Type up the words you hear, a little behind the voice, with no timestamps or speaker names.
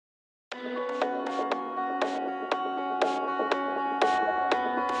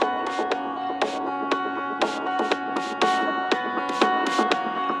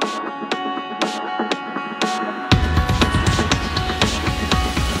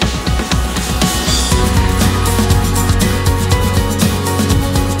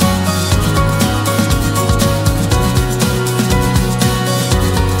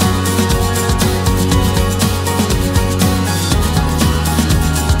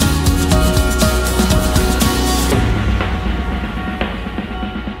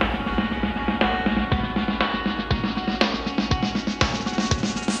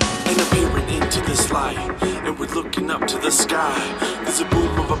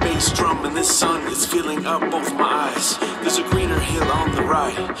sun is filling up both my eyes. There's a greener hill on the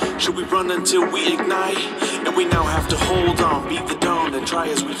right. Should we run until we ignite? And we now have to hold on, beat the dawn, and try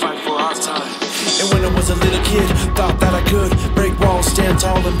as we fight for our time. And when I was a little kid, thought that I could break walls, stand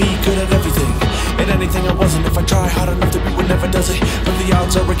tall, and be good at everything. And anything I wasn't, if I try hard enough to be what never does it. But the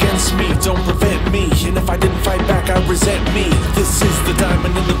odds are against me, don't prevent me. And if I didn't fight back, I resent me. This is the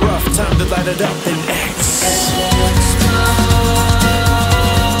diamond in the rough, time to light it up and X.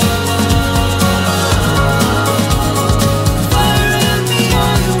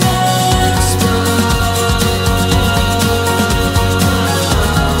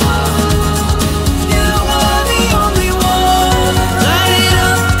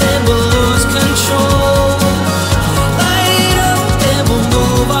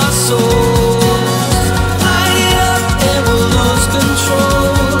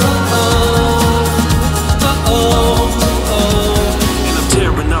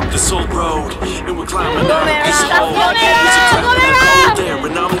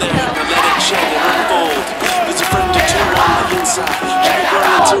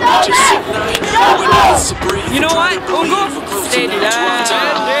 You know what? Stay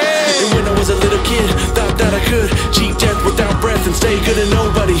And when I was a little kid, thought that I could cheat death without breath and stay good, and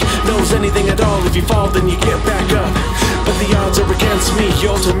nobody knows anything at all. If you fall, then you get back up. But the odds are against me,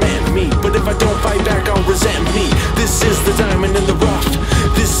 you'll torment me. But if I don't fight back, I'll resent me. This is the diamond in the rough,